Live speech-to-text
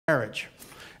marriage.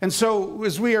 And so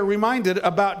as we are reminded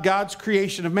about God's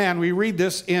creation of man, we read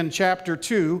this in chapter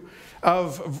 2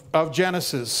 of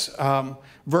Genesis,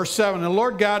 verse 7. The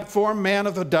Lord God formed man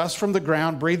of the dust from the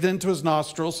ground, breathed into his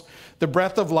nostrils the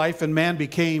breath of life, and man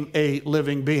became a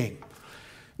living being.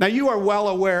 Now you are well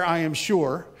aware, I am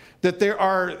sure, that there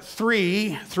are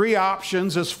three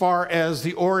options as far as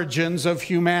the origins of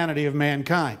humanity, of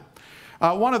mankind.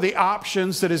 One of the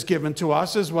options that is given to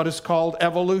us is what is called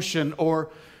evolution,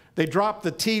 or they dropped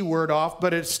the T word off,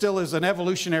 but it still is an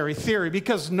evolutionary theory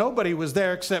because nobody was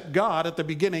there except God at the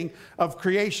beginning of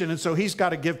creation, and so he's got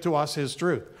to give to us his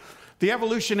truth. The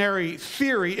evolutionary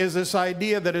theory is this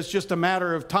idea that it's just a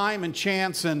matter of time and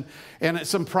chance and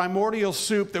some primordial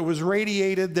soup that was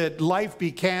radiated, that life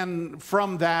began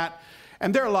from that,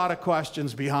 and there are a lot of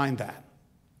questions behind that.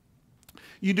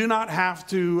 You do not have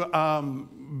to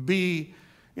be,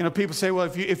 people say, well,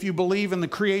 if you believe in the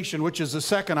creation, which is the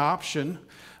second option,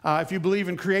 if you believe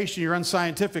in creation, you're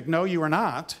unscientific. No, you are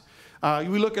not.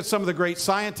 We look at some of the great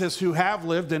scientists who have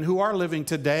lived and who are living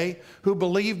today, who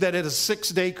believe that it is a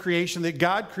 6-day creation, that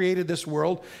God created this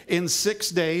world in 6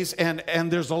 days,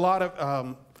 and there's a lot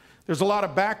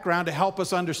of background to help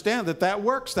us understand that that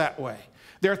works that way.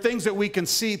 There are things that we can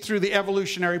see through the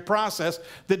evolutionary process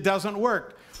that doesn't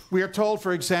work. We are told,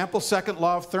 for example, second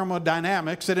law of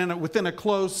thermodynamics, that within a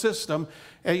closed system,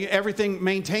 everything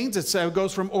maintains itself,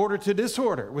 goes from order to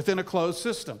disorder within a closed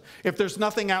system. If there's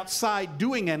nothing outside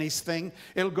doing anything,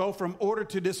 it'll go from order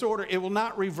to disorder. It will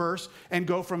not reverse and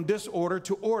go from disorder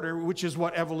to order, which is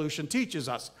what evolution teaches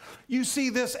us. You see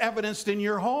this evidenced in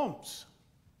your homes.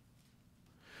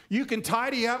 You can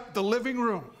tidy up the living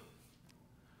room.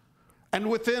 And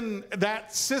within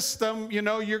that system,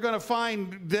 you're going to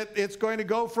find that it's going to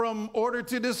go from order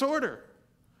to disorder.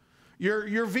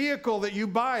 Your vehicle that you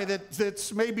buy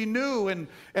that's maybe new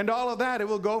and all of that, it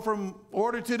will go from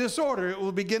order to disorder. It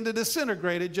will begin to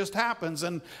disintegrate. It just happens,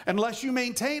 and unless you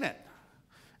maintain it.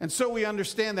 And so we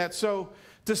understand that. So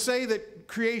to say that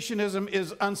creationism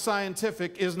is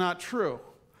unscientific is not true.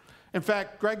 In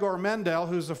fact, Gregor Mendel,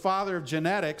 who's the father of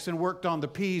genetics and worked on the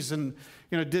peas and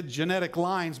did genetic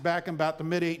lines back in about the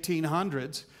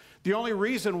mid-1800s, the only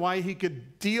reason why he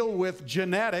could deal with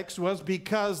genetics was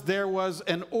because there was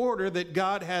an order that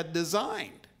God had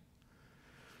designed.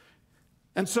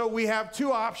 And so we have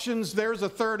two options. There's a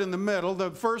third in the middle.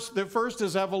 The first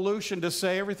is evolution, to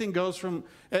say everything goes from,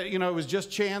 it was just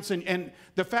chance. And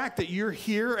the fact that you're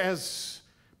here as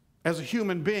a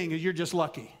human being, you're just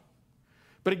lucky.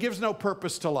 But it gives no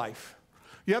purpose to life.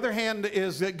 The other hand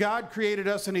is that God created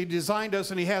us and he designed us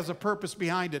and he has a purpose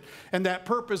behind it. And that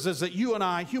purpose is that you and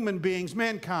I, human beings,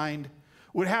 mankind,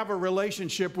 would have a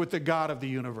relationship with the God of the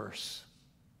universe.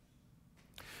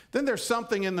 Then there's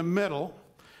something in the middle,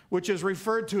 which is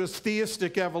referred to as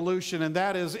theistic evolution, and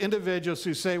that is individuals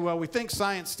who say, well, we think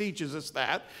science teaches us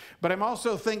that, but I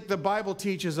also think the Bible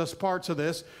teaches us parts of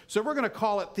this, so we're going to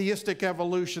call it theistic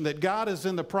evolution, that God is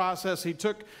in the process. He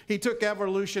took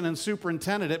evolution and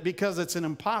superintended it because it's an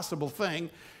impossible thing.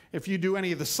 If you do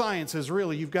any of the sciences,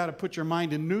 really, you've got to put your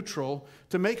mind in neutral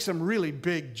to make some really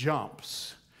big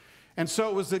jumps. And so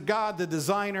it was the God, the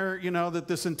designer, that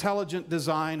this intelligent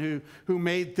design who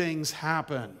made things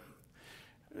happen.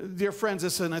 Dear friends,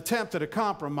 it's an attempt at a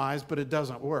compromise, but it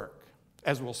doesn't work,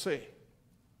 as we'll see.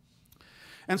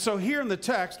 And so here in the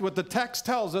text, what the text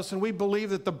tells us, and we believe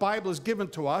that the Bible is given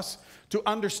to us to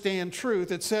understand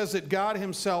truth, it says that God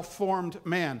himself formed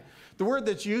man. The word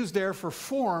that's used there for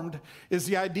formed is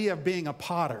the idea of being a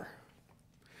potter.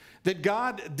 That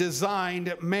God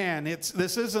designed man.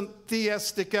 This isn't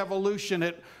theistic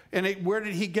evolution. Where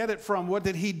did he get it from? What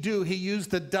did he do? He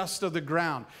used the dust of the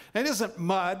ground. It isn't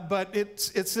mud, but it's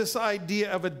this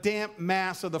idea of a damp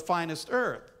mass of the finest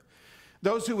earth.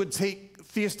 Those who would take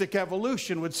theistic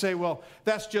evolution would say, well,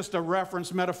 that's just a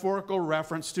metaphorical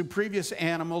reference to previous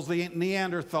animals, the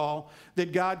Neanderthal,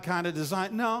 that God kind of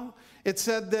designed. No, it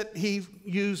said that he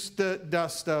used the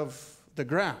dust of the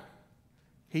ground.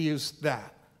 He used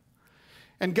that.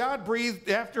 And God breathed,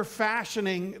 after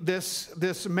fashioning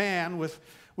this man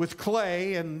with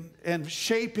clay and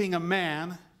shaping a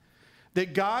man,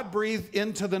 that God breathed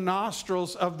into the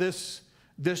nostrils of this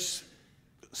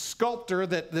sculptor,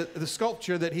 the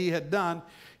sculpture that he had done,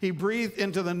 he breathed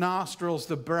into the nostrils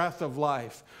the breath of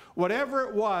life. Whatever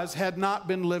it was had not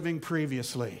been living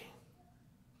previously.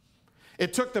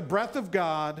 It took the breath of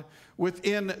God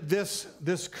within this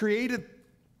created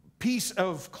piece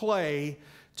of clay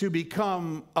to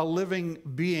become a living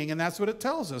being, and that's what it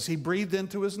tells us. He breathed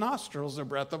into his nostrils the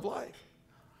breath of life.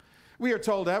 We are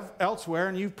told elsewhere,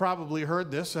 and you've probably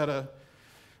heard this at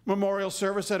memorial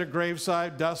service at a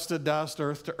graveside, dust to dust,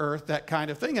 earth to earth, that kind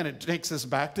of thing. And it takes us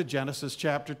back to Genesis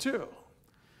chapter 2.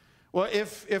 Well,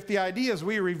 if the idea is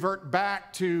we revert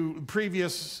back to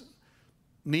previous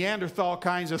Neanderthal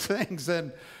kinds of things,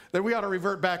 then we ought to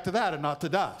revert back to that and not to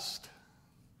dust.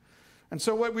 And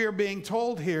so what we are being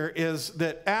told here is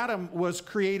that Adam was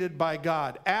created by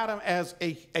God. Adam, as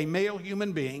a male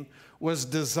human being, was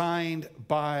designed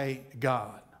by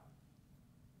God.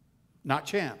 Not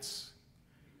chance,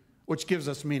 which gives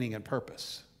us meaning and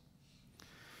purpose.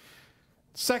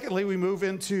 Secondly, we move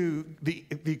into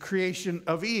the creation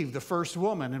of Eve, the first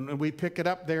woman, and we pick it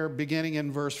up there beginning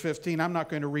in verse 15. I'm not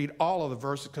going to read all of the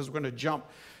verses because we're going to jump.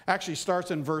 Actually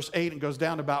starts in verse 8 and goes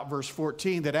down to about verse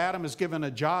 14, that Adam is given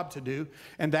a job to do,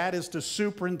 and that is to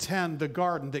superintend the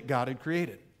garden that God had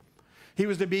created. He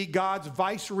was to be God's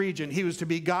vice regent. He was to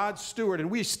be God's steward, and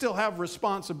we still have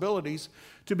responsibilities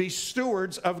to be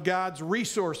stewards of God's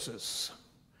resources.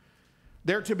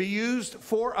 They're to be used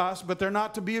for us, but they're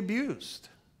not to be abused.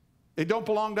 They don't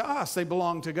belong to us. They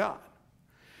belong to God.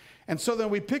 And so then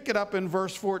we pick it up in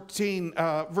verse 15.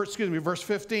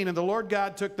 And the Lord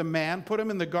God took the man, put him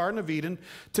in the Garden of Eden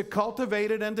to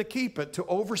cultivate it and to keep it, to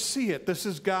oversee it. This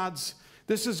is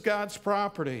God's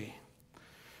property.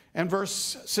 And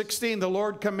verse 16, the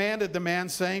Lord commanded the man,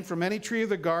 saying, from any tree of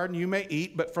the garden you may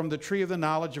eat, but from the tree of the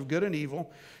knowledge of good and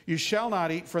evil you shall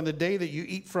not eat. From the day that you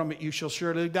eat from it, you shall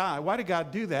surely die. Why did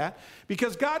God do that?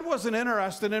 Because God wasn't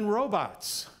interested in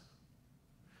robots.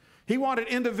 He wanted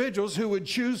individuals who would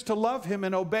choose to love him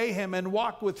and obey him and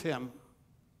walk with him.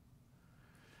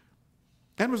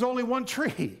 And it was only one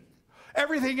tree.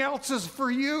 Everything else is for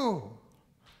you.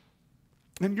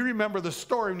 And you remember the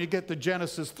story when you get to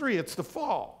Genesis 3, it's the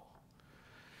fall.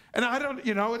 And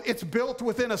it's built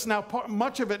within us now.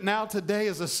 Much of it now today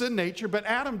is a sin nature, but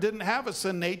Adam didn't have a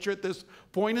sin nature at this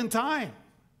point in time.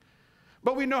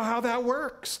 But we know how that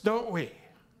works, don't we?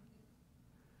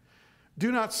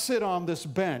 Do not sit on this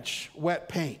bench, wet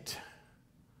paint.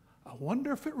 I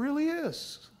wonder if it really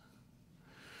is.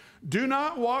 Do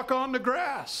not walk on the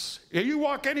grass. You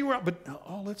walk anywhere, but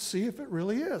let's see if it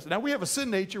really is. Now we have a sin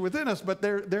nature within us, but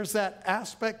there's that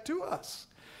aspect to us.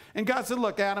 And God said,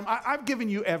 look, Adam, I've given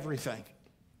you everything.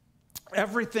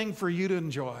 Everything for you to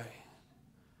enjoy.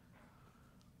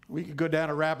 We could go down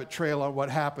a rabbit trail on what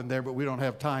happened there, but we don't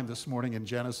have time this morning in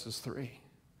Genesis 3.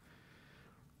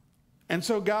 And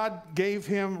so God gave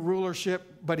him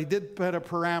rulership, but he did put a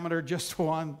parameter, just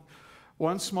one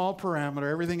small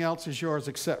parameter. Everything else is yours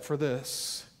except for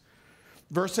this.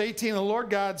 Verse 18, the Lord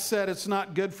God said, it's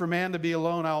not good for man to be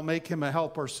alone. I'll make him a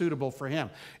helper suitable for him.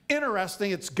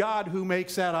 Interesting, it's God who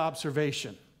makes that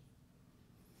observation.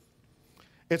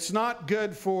 It's not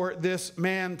good for this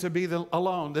man to be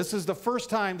alone. This is the first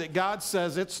time that God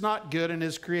says it's not good in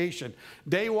his creation.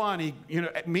 Day one,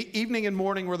 evening and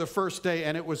morning were the first day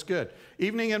and it was good.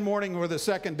 Evening and morning were the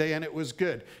second day and it was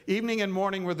good. Evening and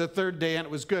morning were the third day and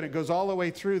it was good. It goes all the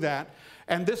way through that.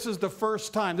 And this is the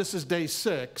first time, this is day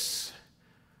 6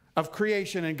 of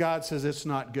creation, and God says it's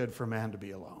not good for man to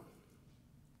be alone.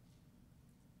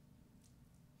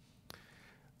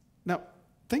 Now,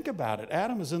 think about it.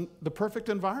 Adam is in the perfect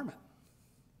environment.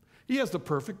 He has the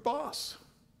perfect boss.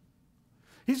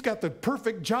 He's got the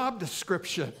perfect job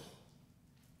description.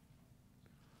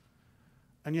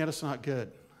 And yet it's not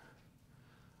good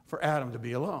for Adam to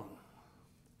be alone.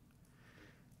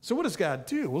 So what does God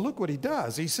do? Well, look what he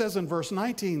does. He says in verse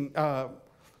 19,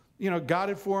 God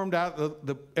had formed out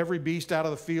every beast out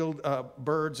of the field,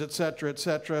 birds,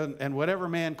 etc., and whatever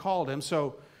man called him.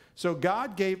 So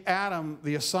God gave Adam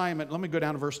the assignment. Let me go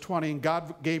down to verse 20. And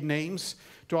God gave names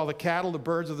to all the cattle, the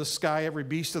birds of the sky, every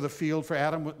beast of the field. For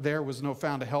Adam there was no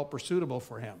found a helper suitable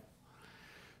for him.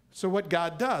 So what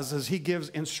God does is he gives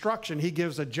instruction. He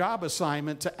gives a job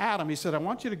assignment to Adam. He said, I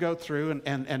want you to go through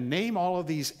and name all of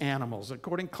these animals,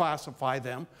 classify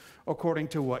them according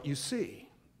to what you see.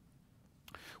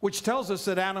 Which tells us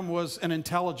that Adam was an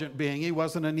intelligent being. He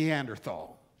wasn't a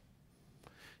Neanderthal.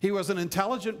 He was an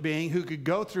intelligent being who could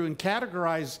go through and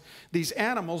categorize these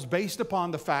animals based upon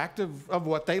the fact of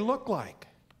what they look like.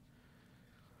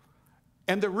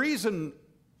 And the reason,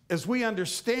 as we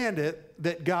understand it,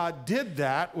 that God did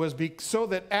that was so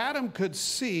that Adam could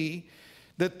see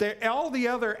that all the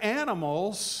other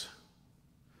animals,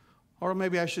 or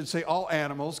maybe I should say all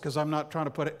animals, because I'm not trying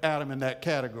to put Adam in that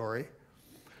category.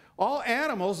 All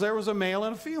animals, there was a male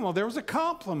and a female. There was a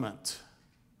complement.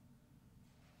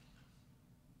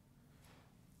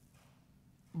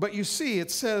 But you see,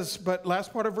 it says, but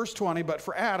last part of verse 20, but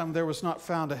for Adam there was not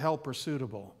found a helper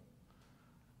suitable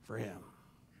for him.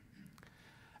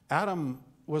 Adam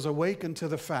was awakened to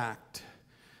the fact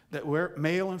that were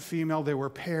male and female, they were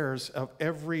pairs of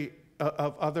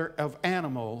of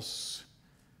animals,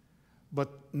 but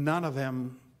none of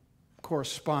them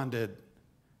corresponded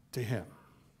to him.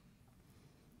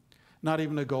 Not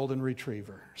even a golden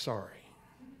retriever, sorry.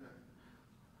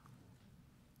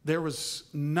 There was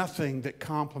nothing that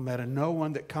complemented, no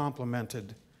one that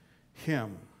complemented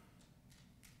him.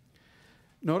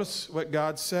 Notice what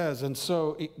God says. And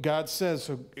so God says,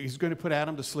 so he's going to put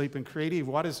Adam to sleep and create Eve.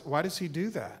 Why does he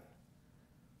do that?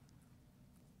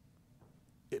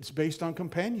 It's based on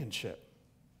companionship.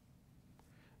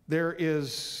 There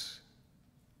is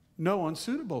no one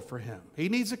suitable for him. He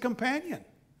needs a companion.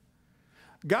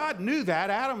 God knew that.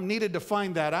 Adam needed to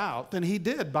find that out, and he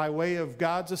did by way of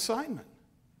God's assignment.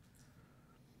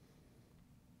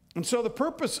 And so the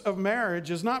purpose of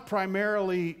marriage is not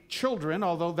primarily children,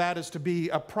 although that is to be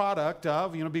a product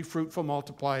of, be fruitful,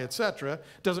 multiply, etc.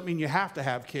 Doesn't mean you have to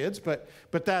have kids, but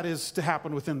that is to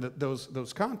happen within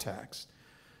those contexts.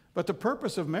 But the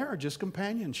purpose of marriage is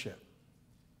companionship.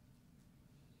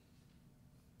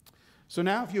 So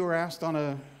now if you were asked on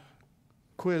a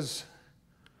quiz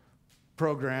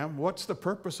program, what's the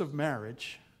purpose of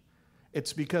marriage?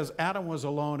 It's because Adam was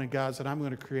alone and God said, I'm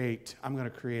going to create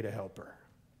a helper.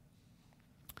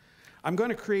 I'm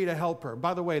going to create a helper.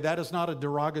 By the way, that is not a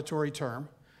derogatory term.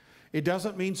 It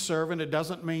doesn't mean servant. It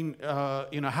doesn't mean,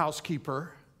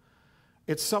 housekeeper.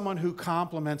 It's someone who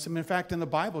complements him. In fact, in the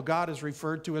Bible, God is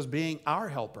referred to as being our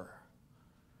helper.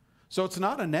 So it's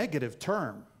not a negative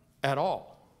term at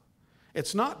all.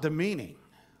 It's not demeaning.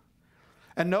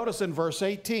 And notice in verse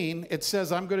 18, it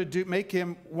says, I'm going to make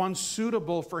him one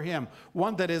suitable for him,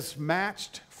 one that is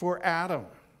matched for Adam.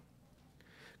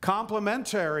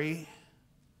 Complementary,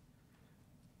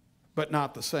 but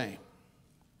not the same.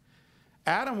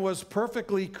 Adam was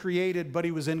perfectly created, but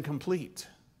he was incomplete.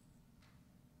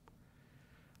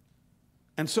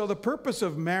 And so the purpose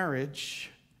of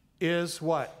marriage is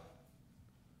what?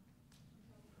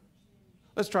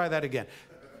 Let's try that again.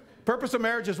 Purpose of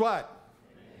marriage is what?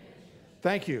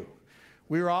 Thank you.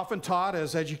 We were often taught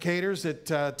as educators that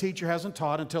a teacher hasn't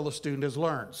taught until the student has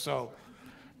learned. So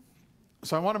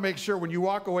I want to make sure when you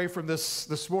walk away from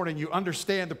this morning, you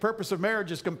understand the purpose of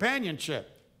marriage is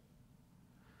companionship.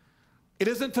 It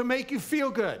isn't to make you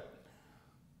feel good.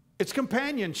 It's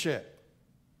companionship.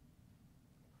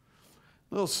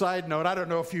 A little side note, I don't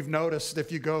know if you've noticed,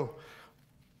 if you go,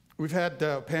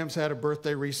 Pam's had a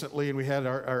birthday recently, and we had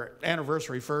our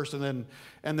anniversary first, and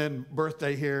then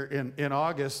birthday here in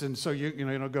August, and so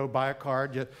you go buy a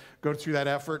card, you go through that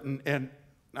effort, and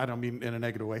I don't mean in a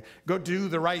negative way. Go do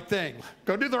the right thing.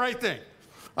 Go do the right thing.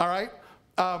 All right?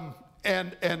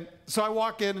 And so I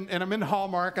walk in, and I'm in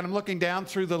Hallmark, and I'm looking down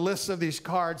through the list of these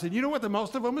cards, and you know what the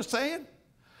most of them are saying?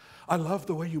 I love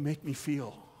the way you make me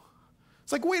feel.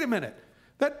 It's like, wait a minute.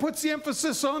 That puts the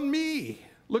emphasis on me.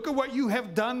 Look at what you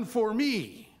have done for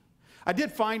me. I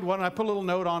did find one. I put a little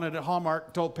note on it at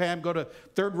Hallmark, told Pam, go to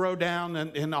third row down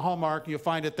in the Hallmark, you'll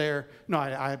find it there. No,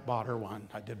 I bought her one.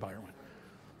 I did buy her one.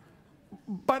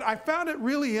 But I found it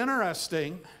really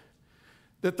interesting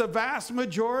that the vast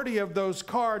majority of those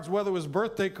cards, whether it was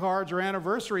birthday cards or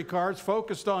anniversary cards,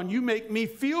 focused on you make me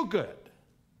feel good.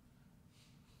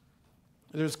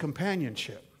 There's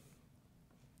companionship.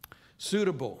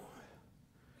 Suitable.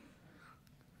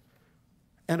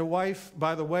 And a wife,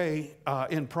 by the way,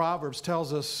 in Proverbs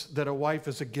tells us that a wife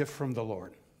is a gift from the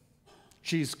Lord.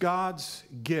 She's God's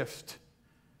gift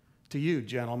to you,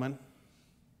 gentlemen.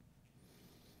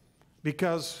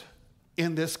 Because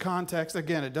in this context,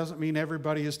 again, it doesn't mean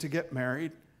everybody is to get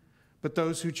married, but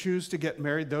those who choose to get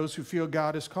married, those who feel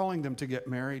God is calling them to get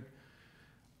married,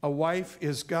 a wife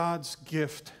is God's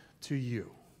gift to you.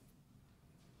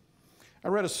 I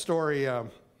read a story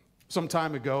some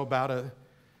time ago about a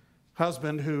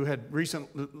husband who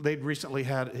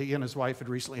he and his wife had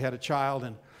recently had a child,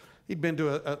 and he'd been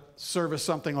to a service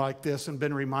something like this and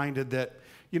been reminded that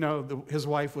his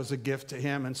wife was a gift to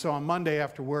him. And so on Monday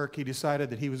after work, he decided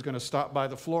that he was going to stop by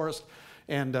the florist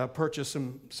and purchase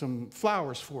some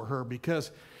flowers for her,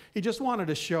 because he just wanted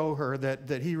to show her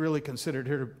that he really considered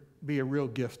her to be a real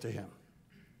gift to him.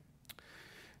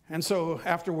 And so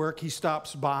after work, he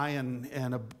stops by and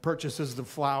purchases the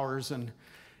flowers, and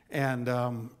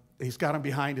he's got them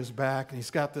behind his back, and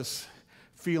he's got this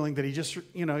feeling that this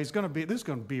is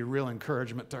going to be a real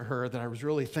encouragement to her, that I was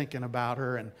really thinking about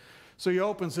her. And so he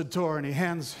opens the door and he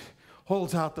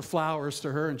holds out the flowers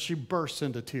to her, and she bursts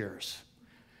into tears.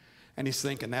 And he's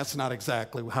thinking, that's not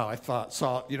exactly how I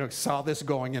saw this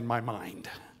going in my mind.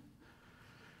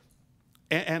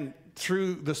 And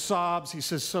through the sobs, he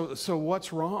says, so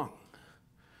what's wrong?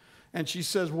 And she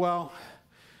says,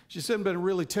 it's been a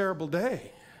really terrible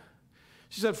day.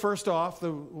 She said, first off, the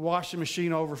washing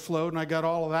machine overflowed, and I got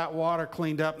all of that water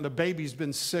cleaned up, and the baby's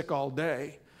been sick all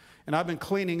day. And I've been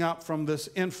cleaning up from this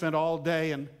infant all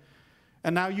day, and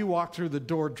now you walk through the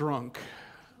door drunk.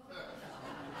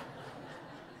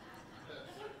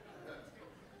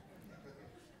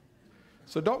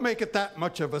 So don't make it that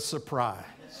much of a surprise.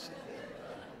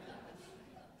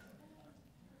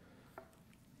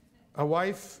 A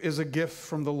wife is a gift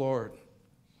from the Lord.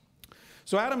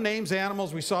 So Adam names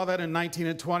animals. We saw that in 19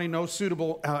 and 20. No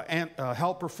suitable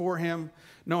helper for him.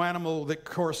 No animal that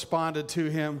corresponded to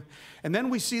him. And then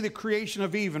we see the creation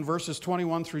of Eve in verses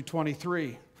 21 through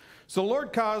 23. So the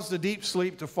Lord caused a deep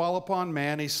sleep to fall upon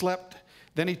man. He slept.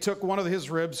 Then he took one of his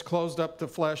ribs, closed up the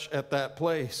flesh at that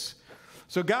place.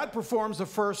 So God performs the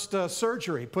first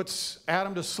surgery, puts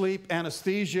Adam to sleep,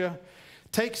 anesthesia,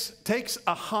 takes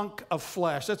a hunk of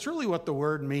flesh. That's really what the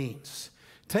word means.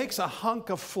 Takes a hunk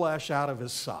of flesh out of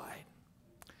his side.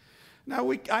 Now,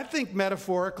 I think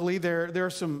metaphorically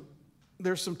there's some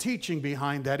teaching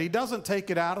behind that. He doesn't take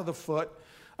it out of the foot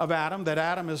of Adam, that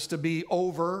Adam is to be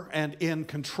over and in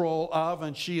control of,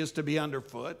 and she is to be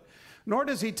underfoot. Nor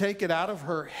does he take it out of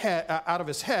her head, out of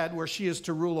his head, where she is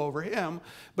to rule over him,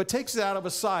 but takes it out of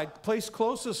his side, placed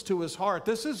closest to his heart.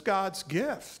 This is God's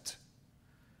gift.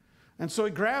 And so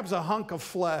he grabs a hunk of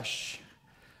flesh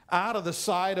out of the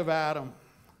side of Adam,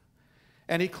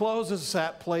 and he closes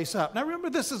that place up. Now remember,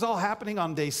 this is all happening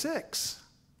on day 6.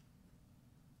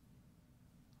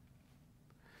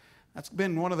 That's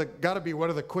been got to be one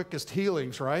of the quickest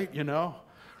healings, right? You know,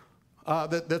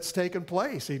 that's taken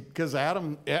place because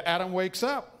Adam wakes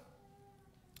up.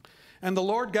 And the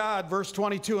Lord God, verse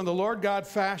 22, and the Lord God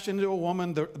fashioned into a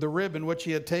woman the rib in which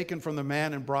he had taken from the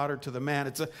man and brought her to the man.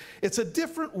 It's a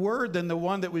different word than the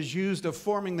one that was used of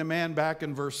forming the man back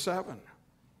in verse 7.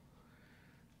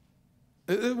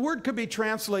 The word could be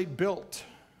translated built.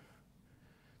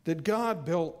 That God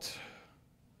built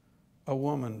a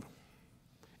woman.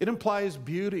 It implies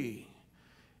beauty.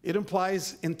 It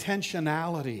implies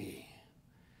intentionality.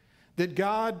 That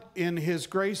God, in his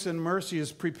grace and mercy,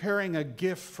 is preparing a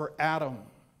gift for Adam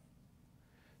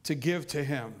to give to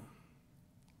him.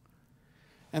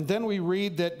 And then we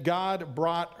read that God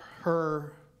brought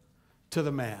her to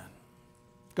the man.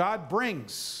 God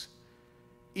brings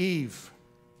Eve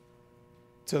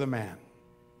to the man.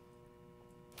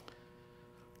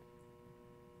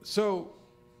 So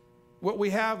what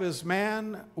we have is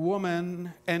man,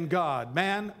 woman, and God.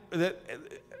 Man,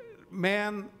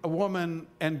 a woman,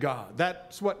 and God.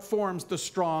 That's what forms the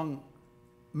strong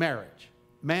marriage.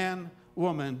 Man,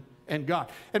 woman, and God.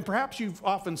 And perhaps you've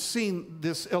often seen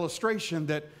this illustration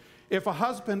that if a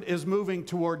husband is moving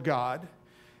toward God,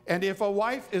 and if a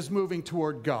wife is moving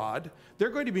toward God, they're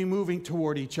going to be moving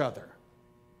toward each other.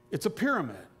 It's a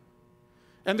pyramid.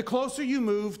 And the closer you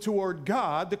move toward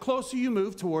God, the closer you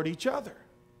move toward each other.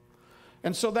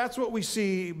 And so that's what we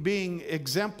see being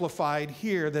exemplified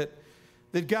here, that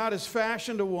God has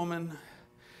fashioned a woman.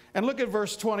 And look at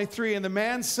verse 23. And the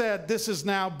man said, "This is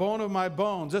now bone of my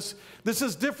bones." This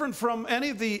is different from any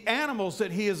of the animals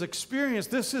that he has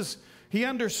experienced. He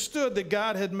understood that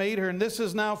God had made her, and this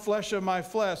is now flesh of my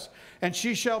flesh, and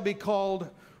she shall be called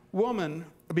woman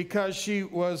because she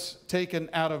was taken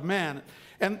out of man.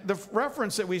 And the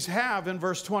reference that we have in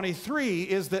verse 23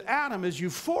 is that Adam is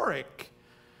euphoric.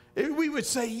 We would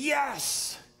say,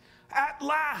 yes, at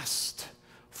last,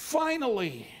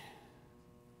 finally,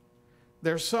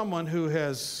 there's someone who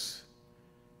has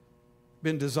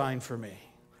been designed for me.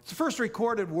 It's the first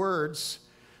recorded words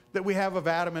that we have of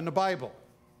Adam in the Bible.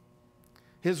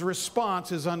 His response,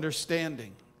 his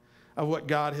understanding of what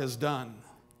God has done.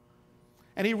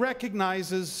 And he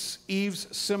recognizes Eve's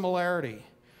similarity.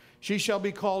 She shall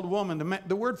be called woman.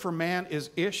 The word for man is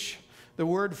ish. The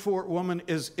word for woman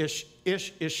is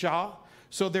isha.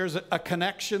 So there's a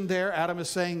connection there. Adam is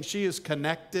saying, she is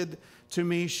connected to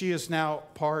me. She is now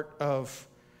part of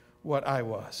what I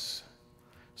was.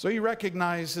 So he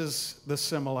recognizes the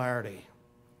similarity.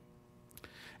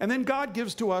 And then God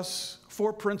gives to us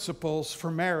 4 principles for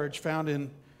marriage found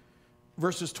in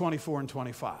verses 24 and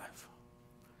 25.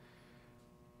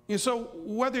 So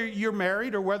whether you're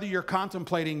married or whether you're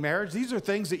contemplating marriage, these are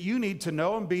things that you need to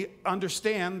know and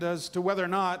understand as to whether or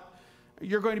not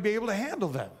you're going to be able to handle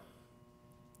them.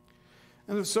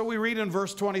 And so we read in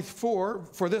verse 24,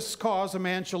 "For this cause a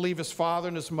man shall leave his father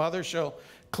and his mother, shall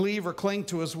cleave or cling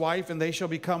to his wife, and they shall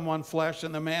become one flesh.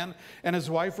 And the man and his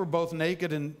wife were both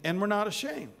naked and were not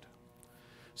ashamed."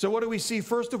 So what do we see?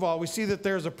 First of all, we see that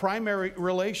there's a primary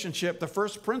relationship. The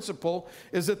first principle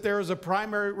is that there is a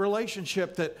primary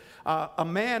relationship, that a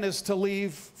man is to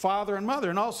leave father and mother,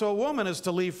 and also a woman is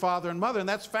to leave father and mother. And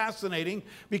that's fascinating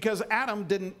because Adam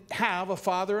didn't have a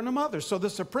father and a mother. So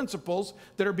these are principles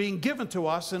that are being given to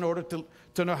us in order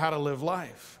to know how to live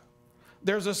life.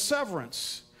 There's a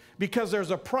severance because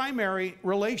there's a primary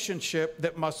relationship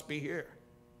that must be here.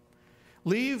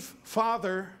 Leave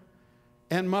father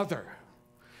and mother.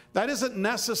 That isn't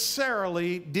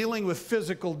necessarily dealing with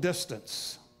physical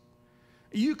distance.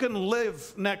 You can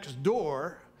live next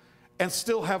door and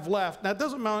still have left. Now, it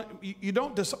doesn't mean you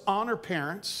don't dishonor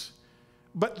parents,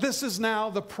 but this is now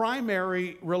the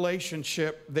primary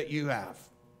relationship that you have.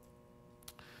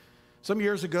 Some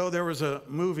years ago, there was a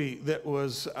movie that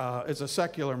was, it's a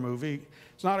secular movie.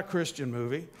 It's not a Christian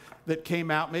movie that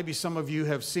came out. Maybe some of you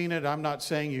have seen it. I'm not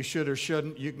saying you should or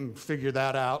shouldn't. You can figure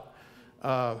that out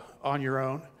on your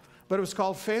own. But it was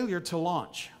called Failure to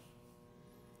Launch.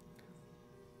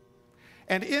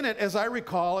 And in it, as I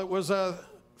recall, it was a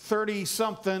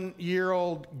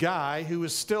 30-something-year-old guy who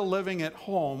was still living at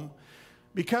home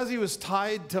because he was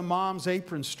tied to mom's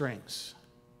apron strings.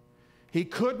 He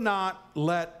could not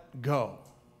let go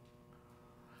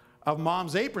of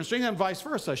mom's apron string, and vice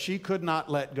versa. She could not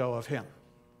let go of him.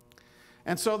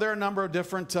 And so there are a number of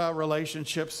different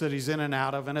relationships that he's in and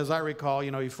out of. And as I recall,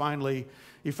 he finally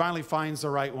finds the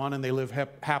right one, and they live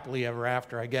happily ever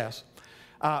after, I guess.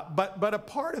 But a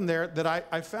part in there that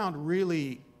I found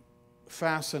really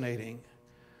fascinating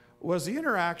was the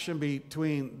interaction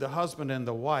between the husband and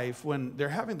the wife when they're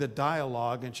having the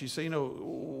dialogue, and she said,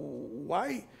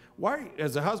 why,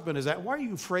 as a husband, why are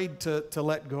you afraid to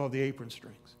let go of the apron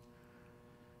strings?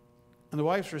 And the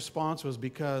wife's response was,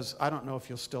 because I don't know if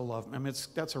you'll still love me. I mean,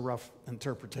 that's a rough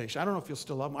interpretation. I don't know if you'll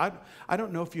still love me. I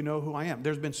don't know if you know who I am.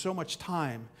 There's been so much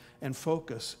time and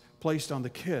focus placed on the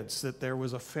kids that there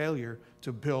was a failure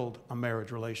to build a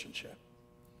marriage relationship.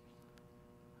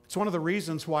 It's one of the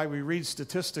reasons why we read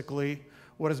statistically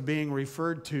what is being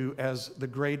referred to as the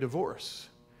gray divorce.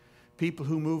 People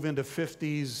who move into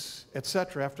 50s,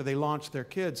 etc., after they launch their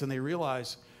kids and they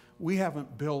realize we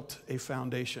haven't built a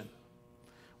foundation.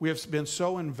 We have been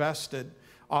so invested.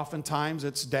 Oftentimes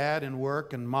it's dad in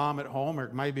work and mom at home, or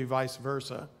it might be vice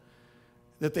versa,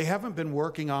 that they haven't been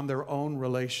working on their own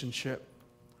relationship.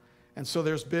 And so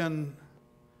there's been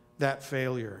that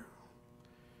failure.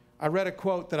 I read a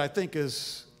quote that I think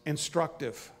is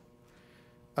instructive.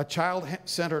 A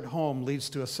child-centered home leads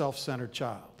to a self-centered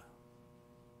child.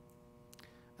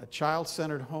 A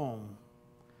child-centered home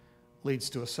leads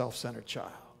to a self-centered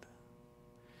child.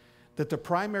 That the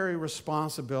primary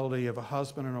responsibility of a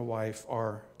husband and a wife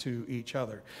are to each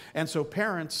other. And so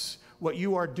parents, what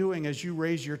you are doing as you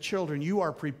raise your children, you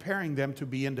are preparing them to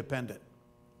be independent.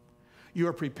 You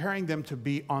are preparing them to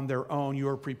be on their own. You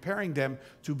are preparing them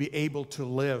to be able to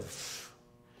live.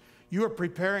 You are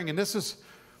preparing, and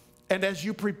as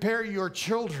you prepare your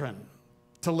children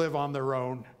to live on their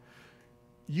own,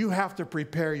 you have to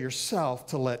prepare yourself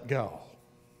to let go.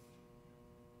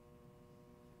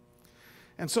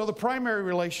 And so the primary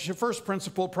relationship, first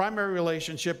principle, primary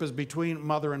relationship is between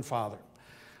mother and father.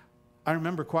 I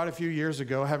remember quite a few years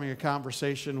ago having a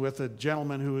conversation with a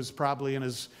gentleman who was probably in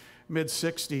his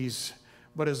mid-60s,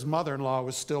 but his mother-in-law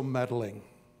was still meddling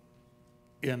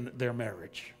in their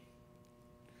marriage.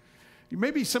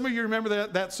 Maybe some of you remember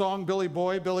that song, Billy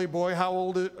Boy, how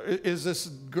old is this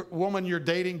woman you're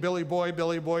dating? Billy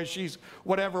Boy, she's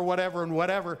whatever.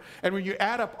 And when you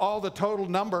add up all the total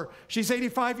number, she's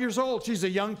 85 years old. She's a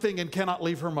young thing and cannot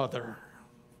leave her mother,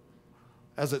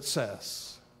 as it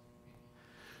says.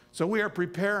 So we are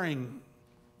preparing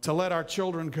to let our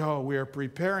children go. We are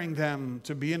preparing them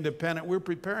to be independent. We're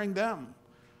preparing them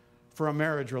for a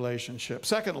marriage relationship.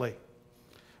 Secondly,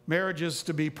 marriage is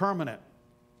to be permanent.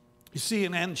 You see,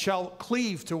 and shall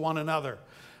cleave to one another.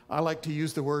 I like to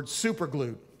use the word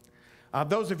superglued.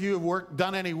 Those of you who have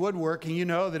done any woodworking, you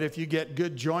know that if you get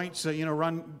good joints,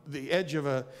 run the edge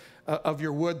of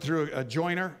your wood through a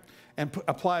joiner and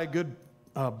apply a good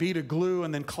bead of glue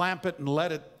and then clamp it and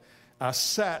let it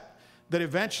set, that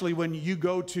eventually when you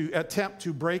go to attempt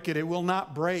to break it, it will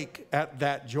not break at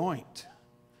that joint.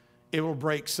 It will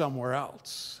break somewhere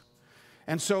else.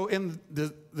 And so in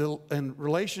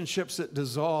relationships that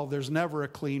dissolve, there's never a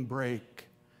clean break.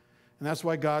 And that's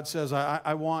why God says,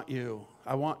 I want you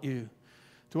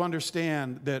to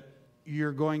understand that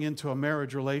you're going into a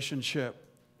marriage relationship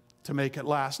to make it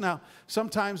last. Now,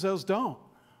 sometimes those don't.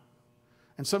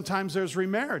 And sometimes there's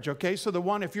remarriage, okay? So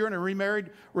if you're in a remarried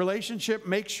relationship,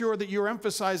 make sure that you're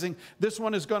emphasizing this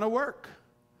one is going to work.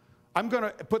 I'm going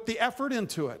to put the effort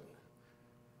into it.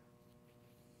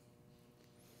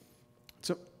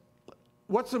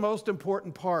 What's the most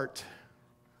important part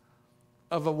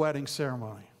of a wedding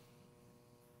ceremony?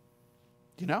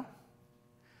 Do you know?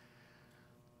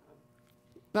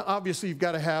 Now, obviously, you've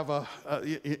got to have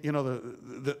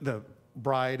the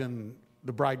bride and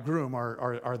the bridegroom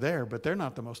are there, but they're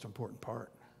not the most important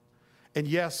part. And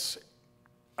yes,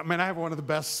 I mean, I have one of the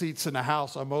best seats in the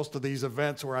house on most of these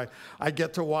events where I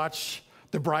get to watch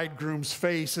the bridegroom's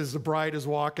face as the bride is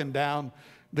walking down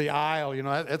the aisle. You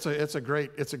know, it's a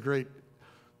great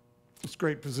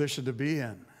position to be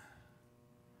in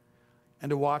and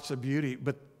to watch the beauty.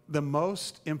 But the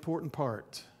most important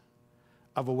part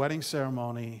of a wedding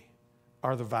ceremony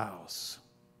are the vows.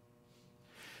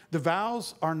 The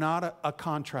vows are not a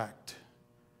contract.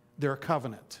 They're a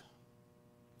covenant.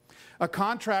 A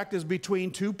contract is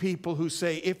between two people who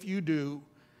say, if you do,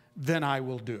 then I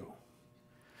will do.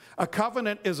 A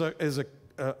covenant is a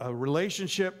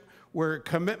relationship where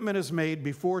commitment is made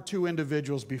before two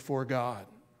individuals before God.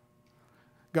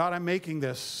 God, I'm making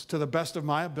this to the best of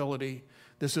my ability.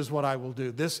 This is what I will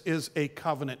do. This is a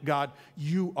covenant. God,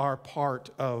 you are part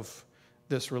of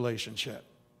this relationship.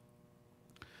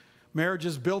 Marriage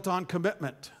is built on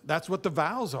commitment. That's what the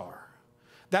vows are.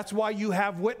 That's why you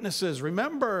have witnesses.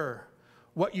 Remember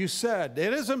what you said.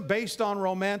 It isn't based on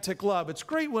romantic love. It's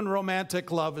great when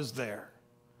romantic love is there.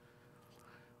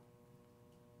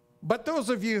 But those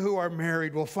of you who are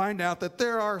married will find out that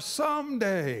there are some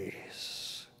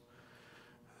days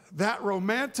that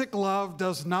romantic love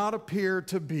does not appear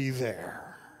to be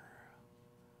there.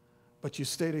 But you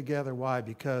stay together. Why?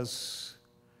 Because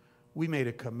we made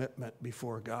a commitment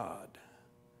before God.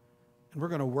 And we're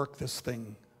going to work this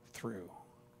thing through.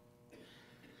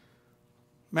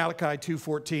 Malachi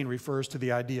 2:14 refers to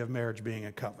the idea of marriage being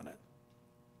a covenant.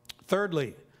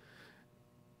 Thirdly,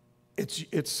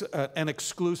 it's an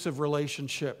exclusive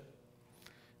relationship.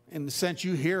 In the sense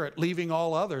you hear it, leaving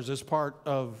all others as part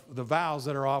of the vows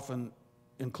that are often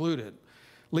included.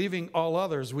 Leaving all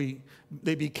others,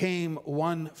 they became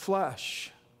one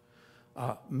flesh.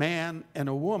 Man and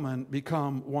a woman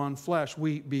become one flesh.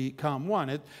 We become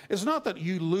one. It's not that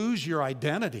you lose your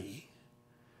identity,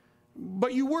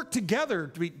 but you work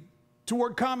together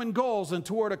toward common goals and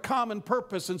toward a common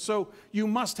purpose. And so you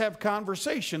must have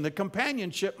conversation. The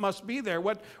companionship must be there.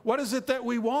 What is it that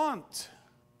we want?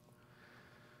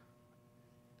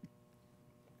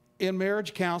 In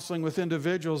marriage counseling with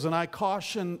individuals, and I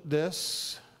caution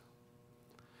this,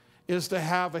 is to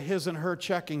have a his and her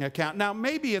checking account. Now,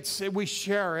 maybe we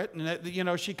share it,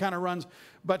 and she kind of runs,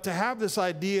 but to have this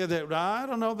idea that I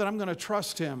don't know that I'm going to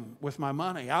trust him with my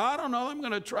money. I don't know I'm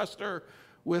going to trust her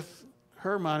with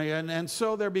her money. And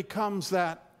so there becomes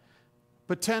that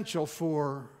potential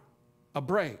for a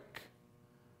break.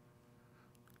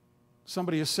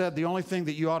 Somebody has said the only thing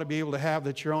that you ought to be able to have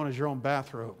that's your own is your own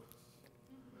bathrobe.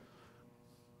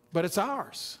 But it's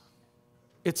ours.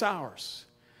 It's ours.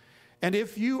 And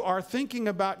if you are thinking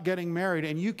about getting married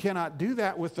and you cannot do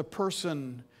that with the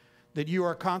person that you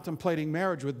are contemplating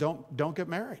marriage with, don't get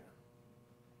married.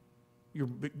 You're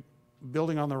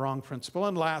building on the wrong principle.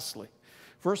 And lastly,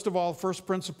 first of all, first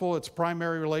principle, it's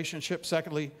primary relationship.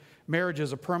 Secondly, marriage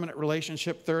is a permanent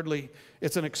relationship. Thirdly,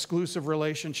 it's an exclusive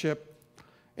relationship.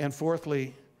 And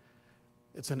fourthly,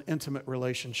 it's an intimate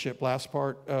relationship. Last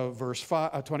part of verse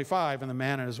 25, and the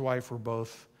man and his wife were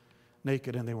both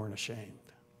naked and they weren't ashamed.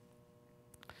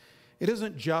 It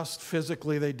isn't just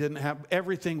physically they didn't have,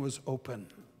 everything was open.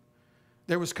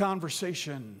 There was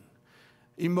conversation.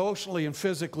 Emotionally and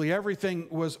physically, everything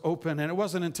was open. And it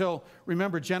wasn't until,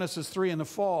 remember Genesis 3 in the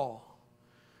fall,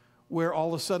 where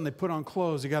all of a sudden they put on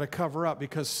clothes. You got to cover up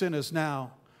because sin has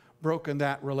now broken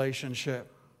that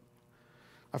relationship.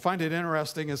 I find it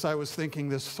interesting as I was thinking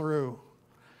this through.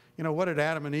 What did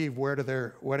Adam and Eve wear to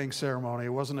their wedding ceremony? It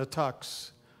wasn't a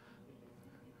tux.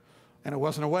 And it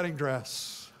wasn't a wedding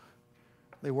dress.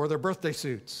 They wore their birthday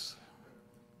suits.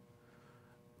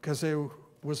 Because there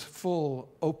was full,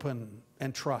 open,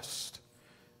 and trust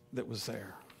that was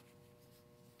there.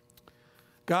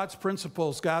 God's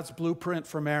principles, God's blueprint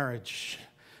for marriage.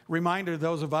 Reminder to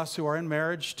those of us who are in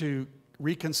marriage to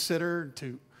reconsider,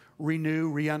 to renew,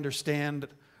 re-understand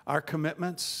our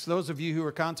commitments. Those of you who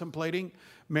are contemplating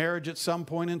marriage at some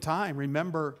point in time,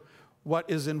 remember what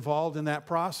is involved in that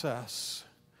process,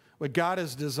 what God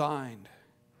has designed.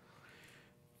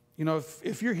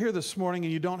 If you're here this morning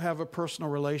and you don't have a personal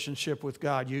relationship with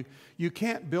God, you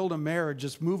can't build a marriage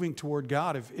that's moving toward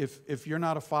God if you're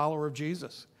not a follower of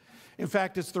Jesus. In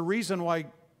fact, it's the reason why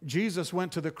Jesus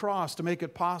went to the cross, to make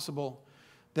it possible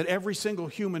that every single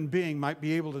human being might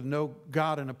be able to know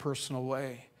God in a personal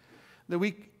way. That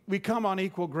we come on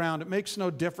equal ground. It makes no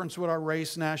difference what our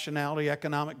race, nationality,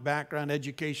 economic background,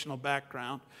 educational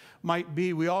background might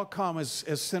be. We all come as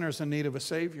sinners in need of a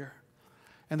Savior.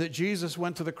 And that Jesus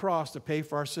went to the cross to pay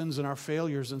for our sins and our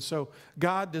failures. And so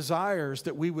God desires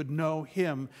that we would know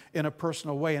Him in a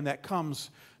personal way. And that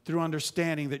comes through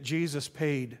understanding that Jesus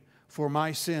paid for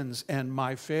my sins and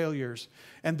my failures.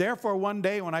 And therefore, one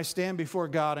day when I stand before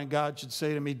God and God should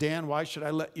say to me, Dan, why should I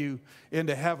let you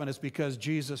into heaven? It's because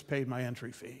Jesus paid my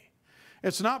entry fee.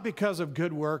 It's not because of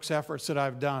good works, efforts that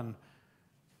I've done.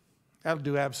 That'll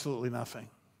do absolutely nothing.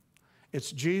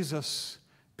 It's Jesus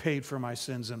paid for my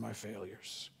sins and my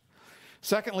failures.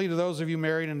 Secondly, to those of you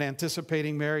married and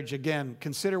anticipating marriage, again,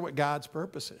 consider what God's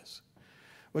purpose is.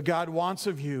 What God wants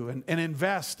of you, and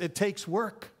invest. It takes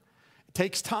work. It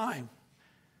takes time.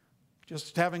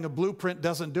 Just having a blueprint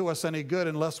doesn't do us any good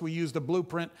unless we use the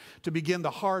blueprint to begin the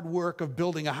hard work of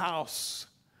building a house.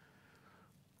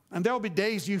 And there'll be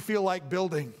days you feel like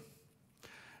building.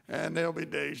 And there'll be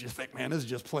days you think, man, this is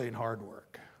just plain hard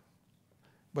work.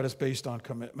 But it's based on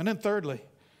commitment. And thirdly,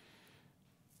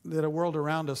 that a world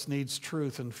around us needs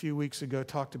truth. And a few weeks ago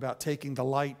talked about taking the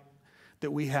light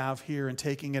that we have here and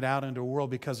taking it out into a world,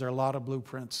 because there are a lot of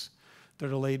blueprints that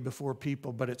are laid before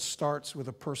people, but it starts with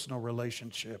a personal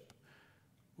relationship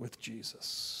with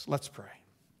Jesus. Let's pray.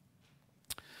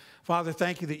 Father,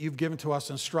 thank you that you've given to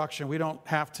us instruction. We don't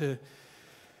have to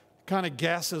kind of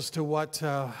guess as to what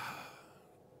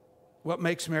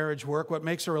makes marriage work, what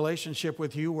makes a relationship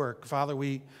with you work. Father,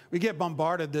 we get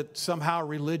bombarded that somehow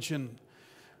religion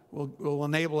will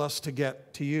enable us to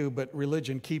get to you, but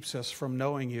religion keeps us from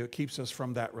knowing you. It keeps us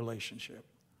from that relationship.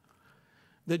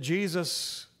 That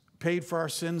Jesus paid for our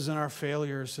sins and our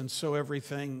failures, and so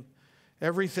everything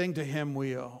to Him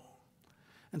we owe.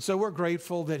 And so we're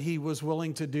grateful that He was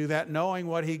willing to do that, knowing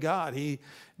what He got. He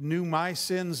knew my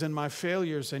sins and my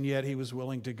failures, and yet He was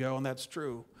willing to go, and that's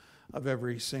true of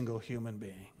every single human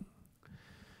being.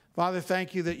 Father,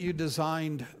 thank you that you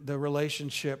designed the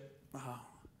relationship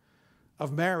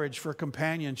of marriage for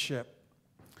companionship.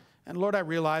 And Lord, I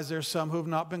realize there's some who have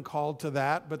not been called to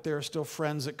that, but there are still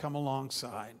friends that come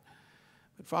alongside.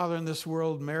 But Father, in this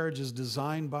world, marriage is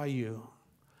designed by you.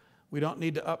 We don't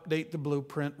need to update the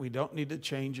blueprint. We don't need to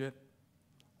change it.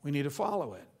 We need to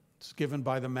follow it. It's given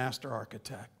by the master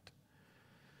architect.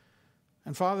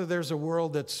 And Father, there's a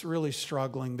world that's really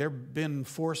struggling. They've been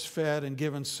force-fed and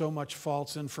given so much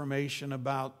false information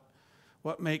about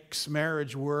what makes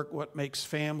marriage work, what makes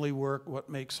family work, what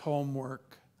makes home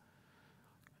work.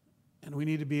 And we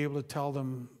need to be able to tell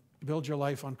them, build your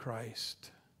life on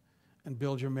Christ and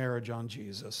build your marriage on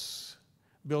Jesus.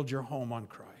 Build your home on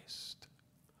Christ.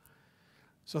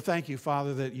 So thank you,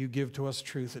 Father, that you give to us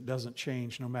truth that doesn't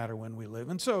change no matter when we live.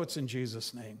 And so it's in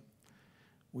Jesus' name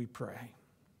we pray.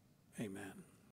 Amen.